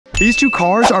These two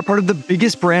cars are part of the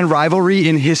biggest brand rivalry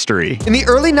in history. In the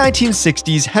early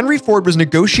 1960s, Henry Ford was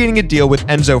negotiating a deal with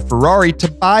Enzo Ferrari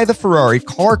to buy the Ferrari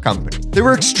car company. They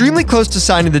were extremely close to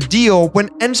signing the deal when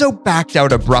Enzo backed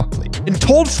out abruptly and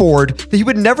told Ford that he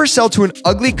would never sell to an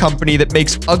ugly company that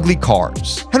makes ugly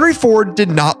cars. Henry Ford did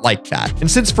not like that,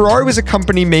 and since Ferrari was a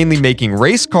company mainly making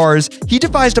race cars, he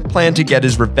devised a plan to get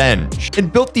his revenge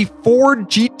and built the Ford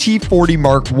GT40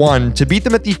 Mark I to beat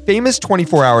them at the famous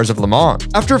 24 Hours of Le Mans.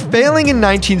 After failing in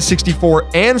 1964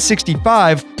 and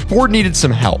 65, Ford needed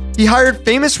some help. He hired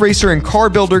famous racer and car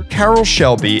builder Carroll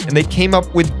Shelby, and they came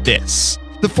up with this: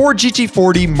 the Ford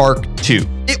GT40 Mark II.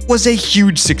 It was a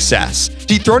huge success,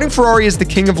 dethroning Ferrari as the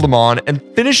king of Le Mans and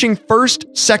finishing first,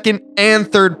 second, and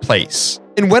third place,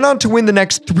 and went on to win the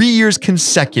next 3 years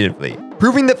consecutively,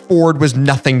 proving that Ford was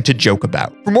nothing to joke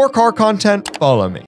about. For more car content, follow me.